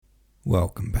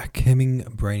Welcome back, Hemming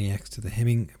Brainiacs, to the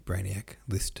Hemming Brainiac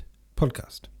List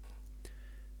podcast.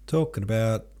 Talking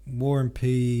about War and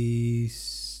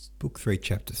Peace, Book 3,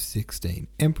 Chapter 16.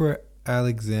 Emperor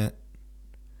Alexander...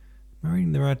 Am I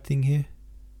reading the right thing here?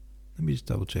 Let me just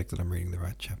double check that I'm reading the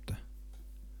right chapter.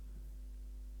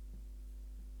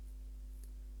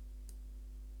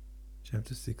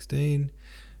 Chapter 16.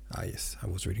 Yes, I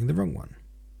was reading the wrong one.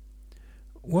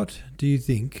 What do you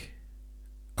think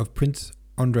of Prince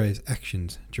Andrei's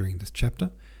actions during this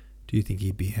chapter? Do you think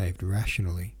he behaved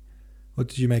rationally? What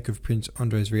did you make of Prince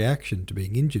Andrei's reaction to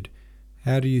being injured?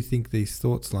 How do you think these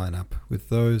thoughts line up with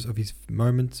those of his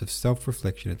moments of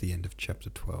self-reflection at the end of chapter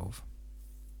 12?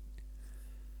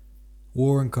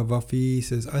 Warren Kavafi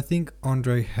says, I think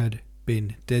Andrei had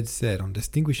been dead set on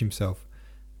distinguishing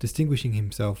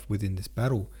himself within this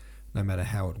battle, no matter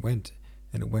how it went,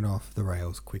 and it went off the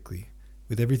rails quickly.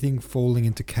 With everything falling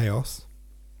into chaos,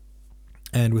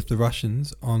 and with the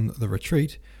Russians on the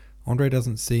retreat, Andrei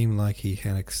doesn't seem like he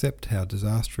can accept how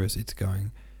disastrous it's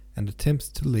going and attempts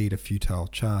to lead a futile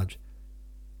charge.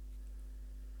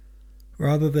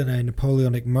 Rather than a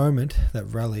Napoleonic moment that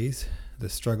rallies the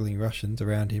struggling Russians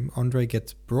around him, Andrei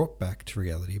gets brought back to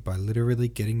reality by literally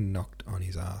getting knocked on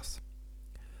his ass.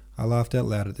 I laughed out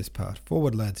loud at this part.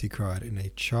 Forward, lads, he cried in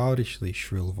a childishly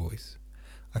shrill voice.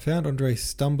 I found Andrei's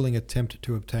stumbling attempt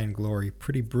to obtain glory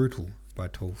pretty brutal by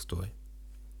Tolstoy.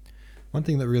 One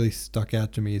thing that really stuck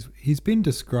out to me is he's been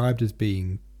described as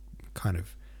being kind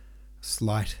of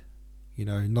slight,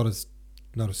 not as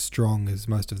strong as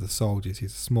most of the soldiers.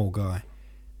 He's a small guy.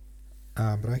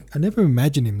 But I never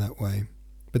imagined him that way.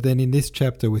 But then in this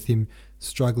chapter, with him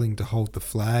struggling to hold the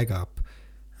flag up,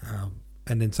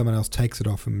 and then someone else takes it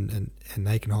off him and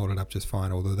they can hold it up just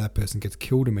fine, although that person gets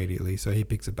killed immediately, so he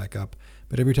picks it back up.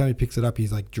 But every time he picks it up,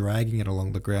 he's like dragging it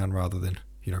along the ground rather than,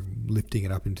 lifting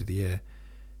it up into the air,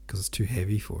 because it's too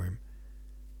heavy for him.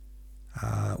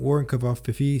 Warren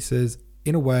Kavafi says,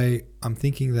 in a way, I'm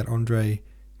thinking that Andrei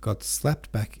got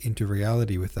slapped back into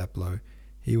reality with that blow.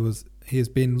 He has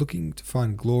been looking to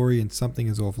find glory in something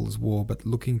as awful as war, but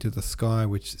looking to the sky,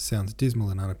 which sounds dismal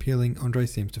and unappealing, Andrei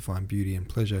seems to find beauty and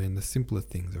pleasure in the simpler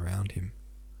things around him.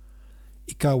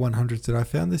 EP0804 said, I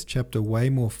found this chapter way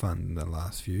more fun than the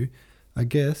last few. I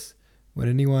guess when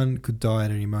anyone could die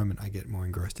at any moment, I get more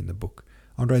engrossed in the book.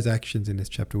 Andrei's actions in this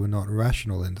chapter were not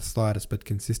rational in the slightest, but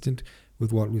consistent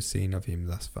with what we've seen of him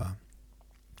thus far.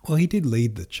 Well, he did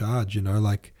lead the charge,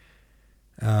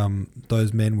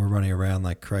 those men were running around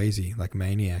like crazy, like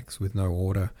maniacs, with no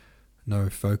order, no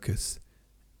focus.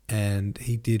 And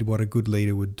he did what a good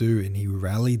leader would do, and he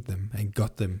rallied them and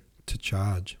got them to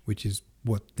charge, which is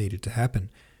what needed to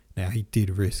happen. Now, he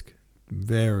did risk,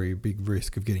 very big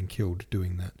risk of getting killed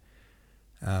doing that.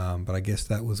 But I guess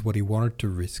that was what he wanted to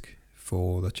risk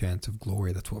for the chance of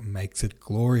glory. That's what makes it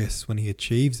glorious when he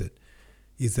achieves it,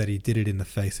 is that he did it in the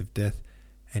face of death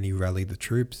and he rallied the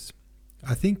troops.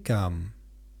 I think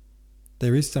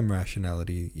there is some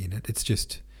rationality in it. It's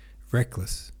just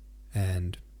reckless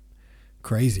and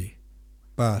crazy.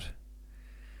 But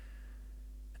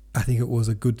I think it was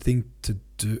a good thing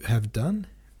to have done.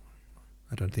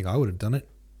 I don't think I would have done it.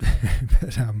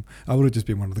 But I would have just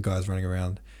been one of the guys running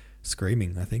around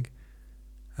screaming, I think.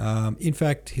 In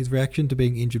fact, his reaction to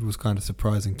being injured was kind of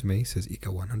surprising to me, says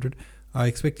Ika100. I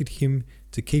expected him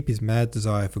to keep his mad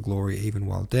desire for glory even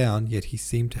while down, yet he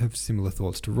seemed to have similar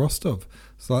thoughts to Rostov,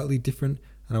 slightly different,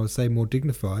 and I would say more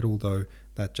dignified, although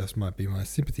that just might be my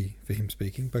sympathy for him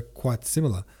speaking, but quite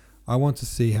similar. I want to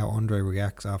see how Andrei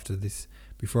reacts after this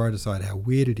before I decide how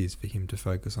weird it is for him to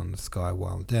focus on the sky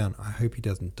while down. I hope he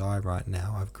doesn't die right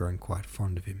now. I've grown quite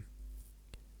fond of him.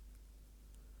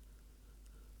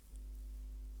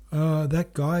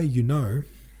 That guy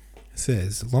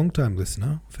says, long-time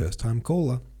listener, first-time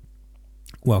caller,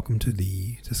 welcome to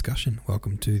the discussion,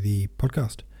 welcome to the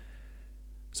podcast.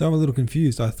 So I'm a little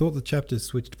confused. I thought the chapters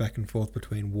switched back and forth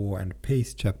between war and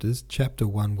peace chapters. Chapter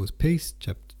 1 was peace,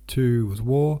 chapter 2 was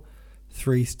war,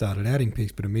 3 started out in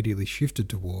peace but immediately shifted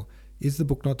to war. Is the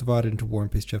book not divided into war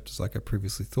and peace chapters like I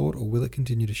previously thought, or will it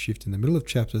continue to shift in the middle of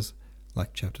chapters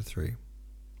like chapter 3?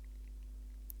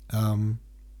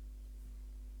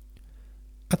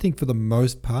 I think for the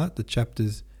most part, the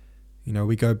chapters,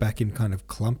 we go back in kind of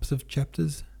clumps of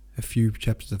chapters, a few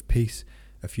chapters of peace,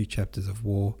 a few chapters of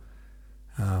war,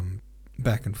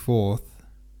 back and forth,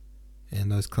 and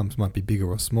those clumps might be bigger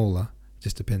or smaller, it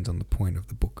just depends on the point of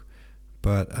the book.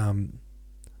 But, I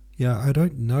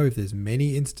don't know if there's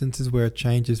many instances where it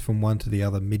changes from one to the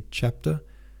other mid-chapter,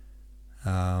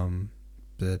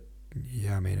 but,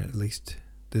 at least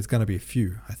there's going to be a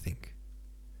few, I think.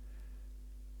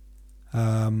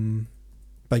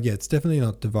 But yeah, it's definitely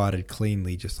not divided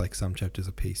cleanly, just like some chapters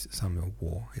are peace, some are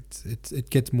war. It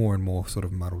gets more and more sort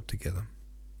of muddled together.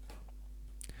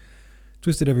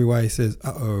 Twisted Every Way says,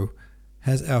 "Uh-oh,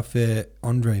 has our fair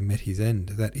Andre met his end?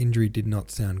 That injury did not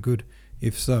sound good.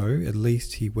 If so, at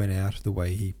least he went out the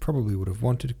way he probably would have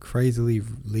wanted, crazily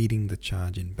leading the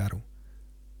charge in battle.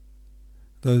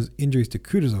 Those injuries to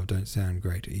Kutuzov don't sound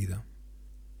great either."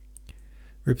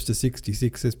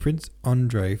 Ripster66 says, "Prince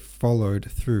Andrei followed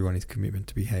through on his commitment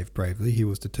to behave bravely. He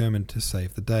was determined to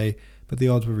save the day, but the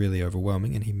odds were really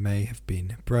overwhelming, and he may have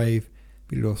been brave,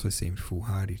 but it also seemed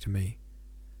foolhardy to me."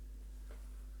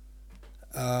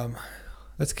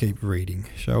 Let's keep reading,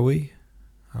 shall we?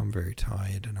 I'm very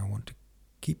tired and I want to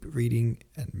keep reading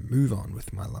and move on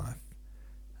with my life.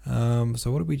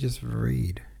 So what did we just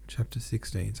read? Chapter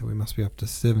 16, so we must be up to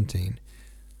 17.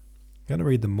 I'm going to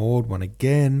read the Maud one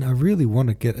again. I really want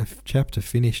to get a chapter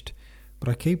finished, but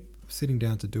I keep sitting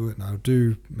down to do it, and I'll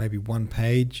do maybe one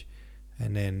page,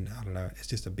 and then, I don't know, it's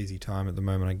just a busy time at the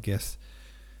moment, I guess.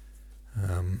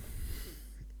 And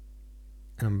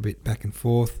I'm a bit back and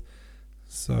forth.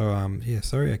 So,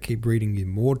 sorry I keep reading you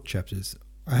Maud chapters.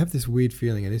 I have this weird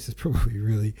feeling, and this is probably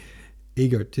really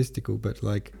egotistical, but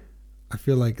like, I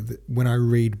feel like when I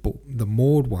read the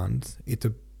Maud ones,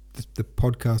 the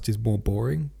podcast is more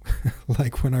boring.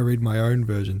 Like when I read my own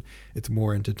version, it's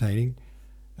more entertaining.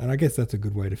 And I guess that's a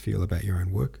good way to feel about your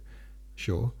own work.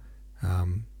 Sure.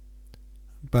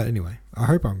 But anyway, I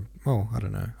hope I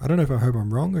don't know. I don't know if I hope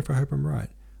I'm wrong or if I hope I'm right.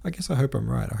 I guess I hope I'm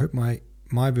right. I hope my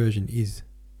version is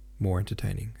more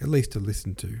entertaining, at least to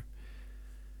listen to.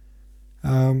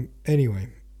 Anyway,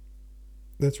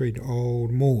 let's read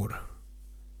Old Maud,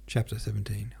 chapter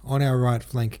 17. On our right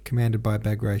flank, commanded by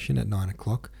Bagration at 9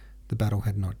 o'clock, the battle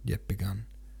had not yet begun.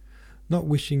 Not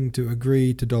wishing to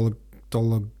agree to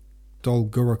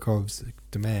Dolgorukov's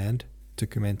demand to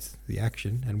commence the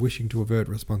action, and wishing to avert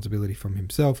responsibility from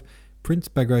himself, Prince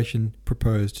Bagration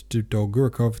proposed to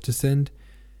Dolgorukov to send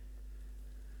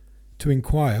to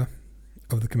inquire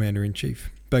of the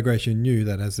commander-in-chief. Bagration knew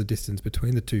that as the distance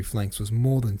between the two flanks was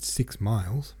more than 6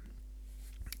 miles,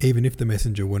 even if the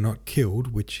messenger were not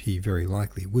killed, which he very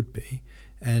likely would be,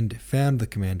 and found the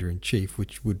commander-in-chief,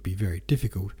 which would be very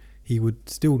difficult, he would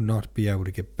still not be able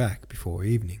to get back before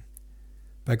evening.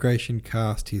 Bagration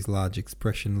cast his large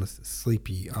expressionless,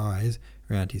 sleepy eyes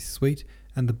round his suite,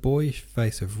 and the boyish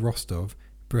face of Rostov,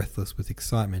 breathless with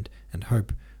excitement and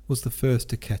hope, was the first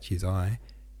to catch his eye.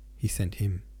 He sent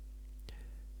him.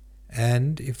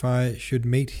 "And if I should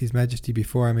meet His Majesty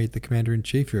before I meet the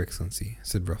Commander-in-Chief, Your Excellency,"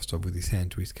 said Rostov with his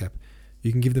hand to his cap.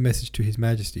 "You can give the message to His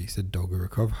Majesty," said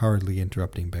Dolgorukov, hurriedly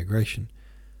interrupting Bagration.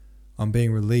 On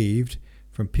being relieved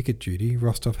from picket duty,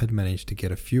 Rostov had managed to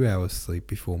get a few hours' sleep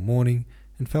before morning,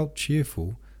 and felt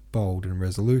cheerful, bold and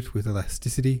resolute, with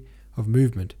elasticity of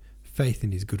movement, faith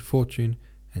in his good fortune,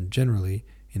 and generally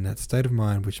in that state of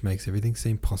mind which makes everything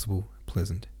seem possible,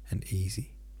 pleasant, and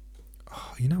easy.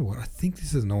 Oh, you know what? I think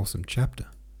this is an awesome chapter.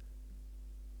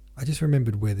 I just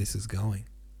remembered where this is going.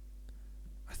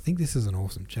 I think this is an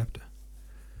awesome chapter.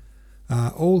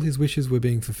 All his wishes were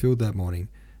being fulfilled that morning.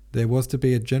 There was to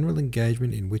be a general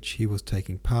engagement in which he was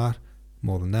taking part.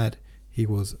 More than that, he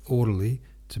was orderly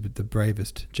to the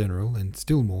bravest general, and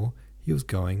still more, he was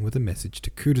going with a message to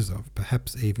Kutuzov,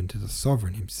 perhaps even to the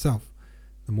sovereign himself.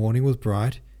 The morning was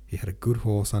bright. He had a good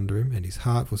horse under him, and his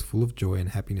heart was full of joy and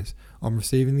happiness. On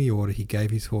receiving the order, he gave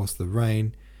his horse the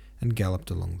rein and galloped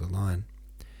along the line.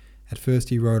 At first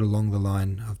he rode along the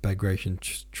line of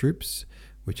Bagration's troops,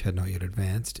 which had not yet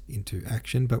advanced into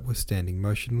action, but were standing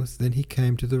motionless. Then he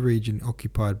came to the region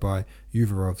occupied by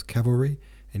Uvarov's cavalry,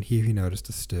 and here he noticed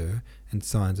a stir and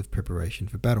signs of preparation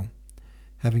for battle.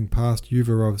 Having passed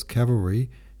Uvarov's cavalry,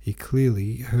 he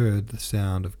clearly heard the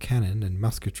sound of cannon and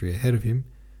musketry ahead of him.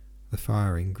 The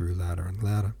firing grew louder and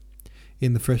louder.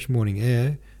 In the fresh morning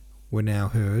air were now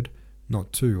heard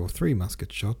not 2 or 3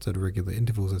 musket shots at regular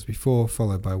intervals as before,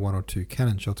 followed by 1 or 2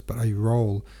 cannon shots, but a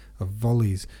roll of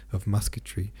volleys of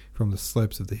musketry from the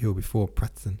slopes of the hill before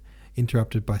Pratzen,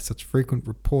 interrupted by such frequent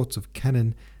reports of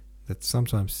cannon that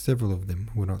sometimes several of them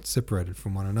were not separated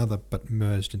from one another, but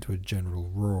merged into a general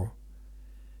roar.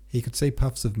 He could see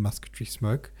puffs of musketry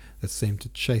smoke that seemed to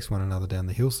chase one another down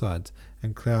the hillsides,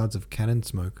 and clouds of cannon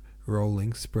smoke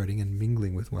rolling, spreading, and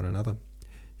mingling with one another.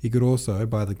 He could also,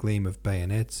 by the gleam of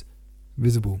bayonets,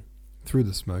 visible through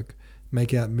the smoke,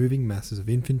 make out moving masses of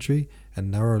infantry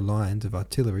and narrow lines of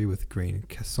artillery with green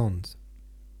caissons.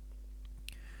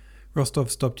 Rostov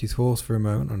stopped his horse for a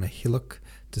moment on a hillock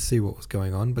to see what was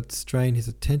going on, but strain his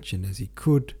attention as he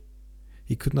could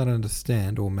not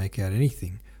understand or make out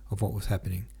anything of what was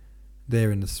happening. There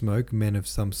in the smoke, men of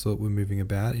some sort were moving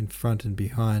about. In front and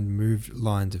behind moved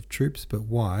lines of troops, but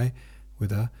why,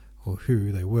 whither, or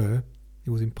who they were, it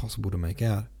was impossible to make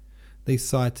out. These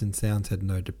sights and sounds had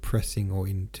no depressing or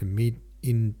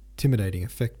intimidating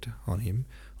effect on him.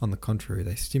 On the contrary,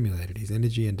 they stimulated his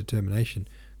energy and determination.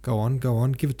 Go on,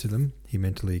 give it to them," he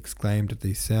mentally exclaimed at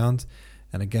these sounds,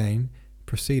 and again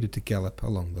proceeded to gallop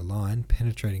along the line,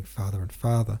 penetrating farther and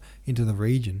farther into the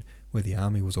region where the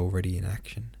army was already in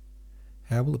action.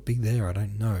 "How will it be there, I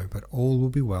don't know, but all will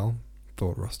be well,"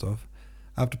 thought Rostov.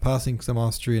 After passing some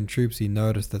Austrian troops, he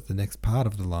noticed that the next part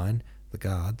of the line, the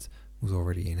Guards, was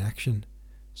already in action.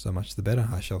 "So much the better,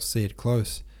 I shall see it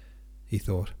close," he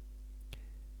thought.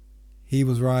 He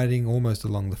was riding almost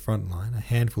along the front line. A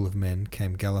handful of men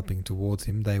came galloping towards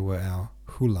him. They were our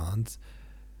Uhlans,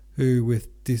 who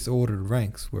with disordered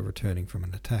ranks were returning from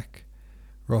an attack.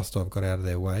 Rostov got out of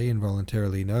their way,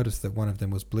 involuntarily noticed that one of them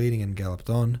was bleeding, and galloped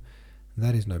on.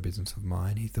 "That is no business of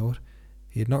mine," he thought.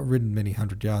 He had not ridden many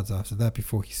 100 yards after that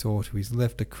before he saw to his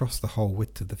left, across the whole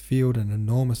width of the field, an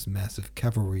enormous mass of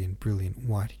cavalry in brilliant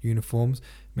white uniforms,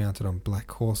 mounted on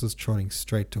black horses, trotting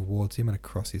straight towards him and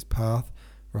across his path.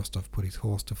 Rostov put his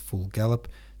horse to full gallop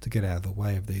to get out of the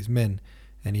way of these men,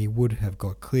 and he would have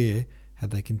got clear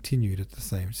had they continued at the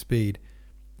same speed.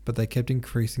 But they kept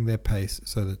increasing their pace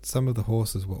so that some of the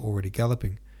horses were already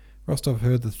galloping. Rostov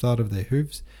heard the thud of their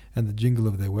hoofs and the jingle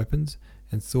of their weapons,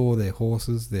 and saw their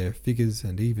horses, their figures,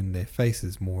 and even their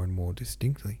faces more and more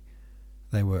distinctly.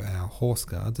 They were our horse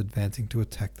guards advancing to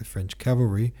attack the French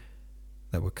cavalry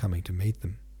that were coming to meet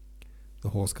them. The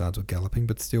horse guards were galloping,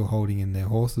 but still holding in their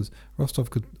horses.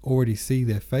 Rostov could already see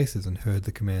their faces and heard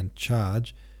the command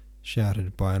 "charge"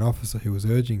 shouted by an officer who was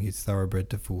urging his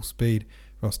thoroughbred to full speed.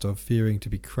 Rostov, fearing to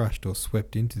be crushed or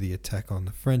swept into the attack on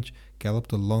the French,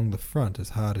 galloped along the front as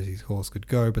hard as his horse could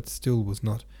go, but still was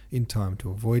not in time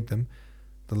to avoid them.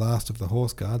 The last of the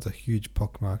horse guards, a huge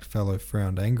pockmarked fellow,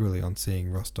 frowned angrily on seeing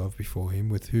Rostov before him,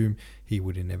 with whom he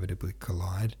would inevitably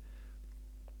collide.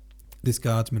 This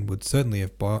guardsman would certainly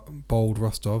have bowled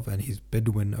Rostov and his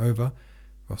Bedouin over.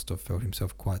 Rostov felt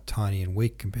himself quite tiny and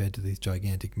weak compared to these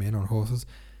gigantic men on horses.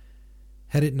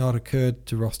 Had it not occurred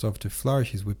to Rostov to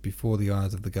flourish his whip before the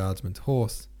eyes of the guardsman's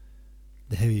horse,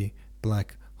 the heavy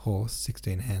black horse,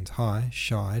 16 hands high,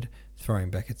 shied, throwing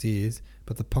back its ears,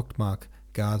 but the pockmarked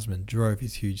guardsman drove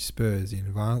his huge spurs in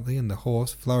violently, and the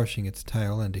horse, flourishing its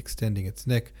tail and extending its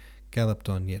neck, galloped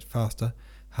on yet faster.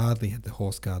 Hardly had the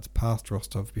horse guards passed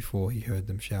Rostov before he heard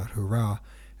them shout "Hurrah!"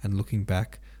 and looking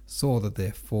back, saw that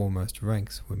their foremost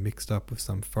ranks were mixed up with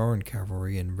some foreign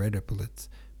cavalry in red epaulets,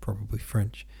 probably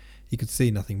French. He could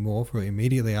see nothing more, for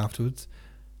immediately afterwards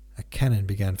a cannon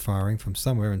began firing from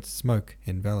somewhere, and smoke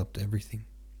enveloped everything.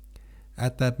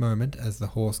 At that moment, as the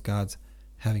horse guards,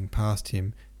 having passed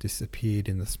him, disappeared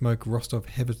in the smoke, Rostov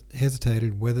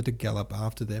hesitated whether to gallop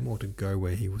after them or to go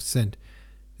where he was sent.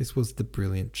 This was the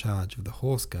brilliant charge of the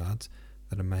horse guards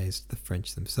that amazed the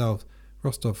French themselves.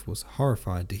 Rostov was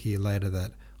horrified to hear later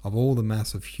that of all the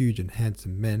mass of huge and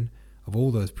handsome men, of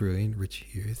all those brilliant, rich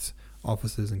youths,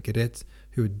 officers and cadets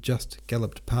who had just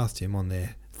galloped past him on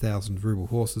their 1,000-ruble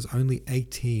horses, only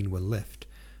 18 were left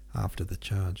after the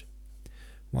charge.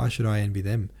 "Why should I envy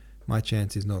them? My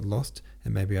chance is not lost,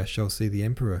 and maybe I shall see the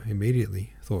Emperor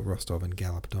immediately," thought Rostov, and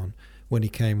galloped on. When he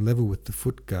came level with the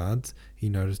foot guards, he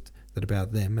noticed that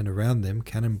about them and around them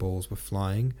cannonballs were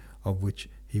flying, of which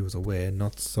he was aware,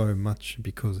 not so much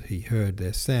because he heard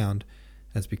their sound,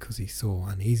 as because he saw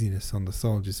uneasiness on the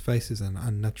soldiers' faces and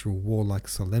unnatural warlike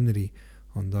solemnity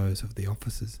on those of the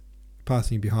officers.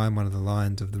 Passing behind one of the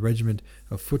lines of the regiment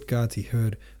of foot guards, he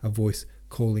heard a voice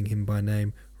calling him by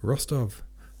name. "Rostov!"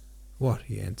 "What?"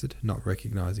 he answered, not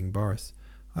recognizing Boris.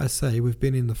 "I say, we've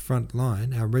been in the front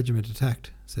line. Our regiment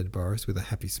attacked," said Boris, with a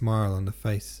happy smile on the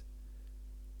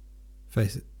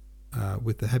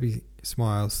with the happy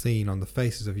smile seen on the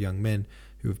faces of young men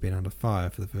who have been under fire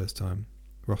for the first time.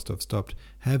 Rostov stopped.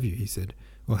 "Have you?" he said.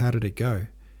 "Well, how did it go?"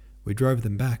 "We drove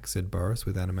them back," said Boris,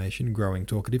 with animation, growing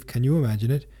talkative. "Can you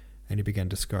imagine it?" And he began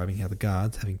describing how the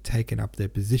guards, having taken up their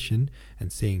position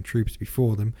and seeing troops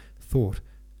before them, thought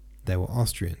they were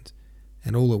Austrians,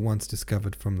 and all at once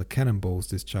discovered from the cannonballs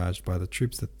discharged by the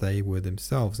troops that they were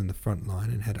themselves in the front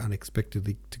line and had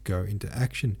unexpectedly to go into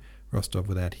action. Rostov,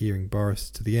 without hearing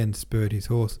Boris to the end, spurred his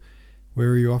horse.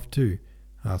 "Where are you off to?"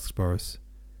 asked Boris.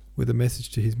 "With a message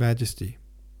to His Majesty."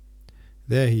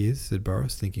 "There he is," said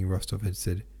Boris, thinking Rostov had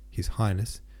said His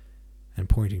Highness, and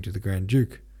pointing to the Grand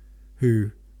Duke,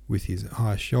 who, with his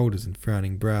high shoulders and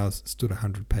frowning brows, stood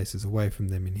 100 paces away from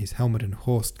them in his helmet and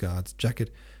horse guard's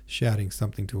jacket, shouting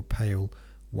something to a pale,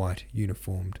 white,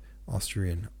 uniformed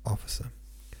Austrian officer.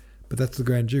 But that's the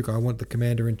Grand Duke. I want the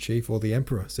Commander-in-Chief or the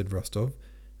Emperor, said Rostov,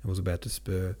 and was about to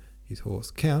spur his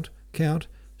horse. Count, Count,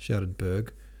 shouted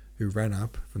Berg, who ran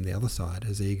up from the other side,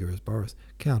 as eager as Boris.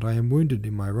 Count, I am wounded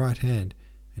in my right hand,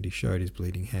 and he showed his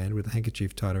bleeding hand with a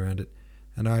handkerchief tied around it,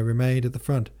 and I remained at the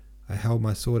front. I held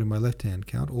my sword in my left hand.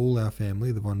 Count, all our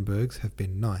family, the von Bergs, have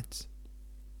been knights.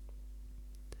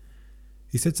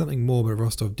 He said something more, but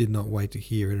Rostov did not wait to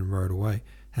hear it and rode away.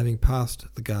 Having passed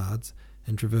the guards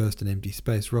and traversed an empty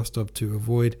space, Rostov, to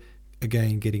avoid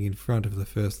again getting in front of the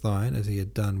first line, as he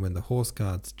had done when the horse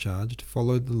guards charged,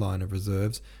 followed the line of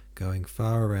reserves, going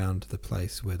far around the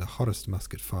place where the hottest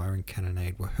musket fire and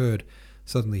cannonade were heard.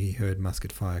 Suddenly he heard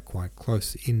musket fire quite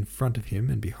close in front of him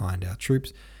and behind our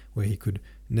troops, where he could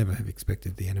never have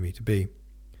expected the enemy to be.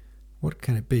 What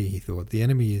can it be, he thought. The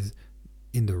enemy is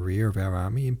in the rear of our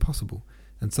army? Impossible.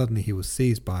 And suddenly he was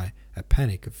seized by a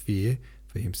panic of fear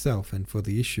for himself and for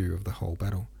the issue of the whole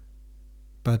battle.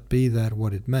 But be that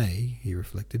what it may, he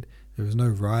reflected, there is no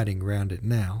riding round it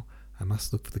now. I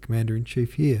must look for the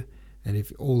Commander-in-Chief here, and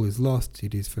if all is lost,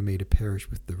 it is for me to perish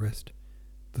with the rest.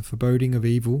 The foreboding of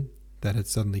evil that had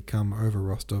suddenly come over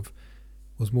Rostov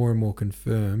was more and more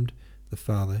confirmed the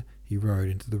farther he rode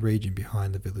into the region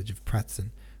behind the village of Pratzen,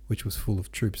 which was full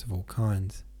of troops of all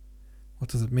kinds. What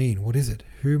does it mean? What is it?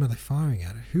 Whom are they firing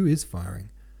at? Who is firing?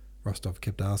 Rostov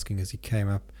kept asking as he came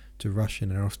up to Russian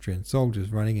and Austrian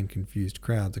soldiers running in confused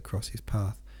crowds across his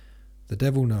path. The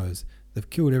devil knows. They've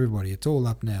killed everybody. It's all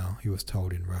up now, he was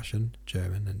told in Russian,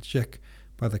 German, and Czech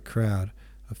by the crowd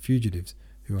of fugitives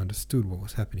who understood what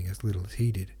was happening as little as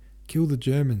he did. Kill the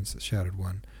Germans, shouted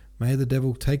one. May the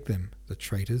devil take them, the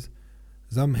traitors.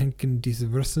 Zusammenhängen diese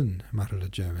Russen, muttered a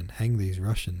German. Hang these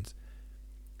Russians.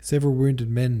 Several wounded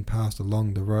men passed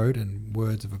along the road, and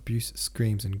words of abuse,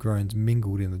 screams and groans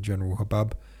mingled in the general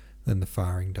hubbub. Then the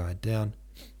firing died down.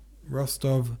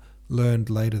 Rostov learned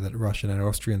later that Russian and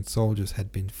Austrian soldiers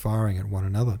had been firing at one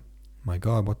another. My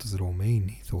God, what does it all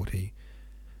mean, thought he.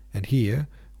 And here,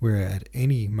 where at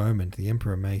any moment the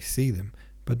Emperor may see them,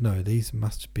 but no, these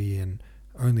must be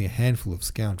only a handful of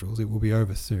scoundrels. It will be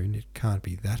over soon. It can't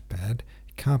be that bad.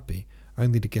 It can't be.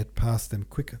 Only to get past them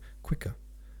quicker.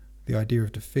 The idea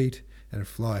of defeat and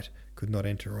flight could not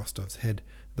enter Rostov's head,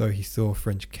 though he saw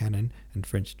French cannon and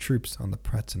French troops on the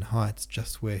Pratzen heights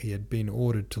just where he had been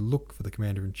ordered to look for the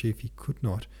Commander-in-Chief. He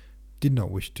did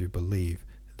not wish to believe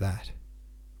that.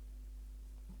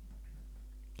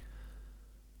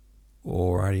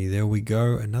 Alrighty, there we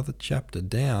go. Another chapter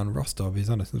down. Rostov is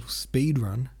on a little speed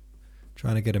run,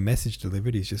 trying to get a message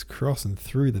delivered. He's just crossing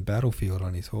through the battlefield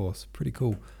on his horse. Pretty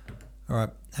cool.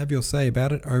 Alright, have your say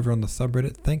about it over on the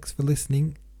subreddit. Thanks for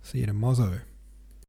listening. See you tomorrow.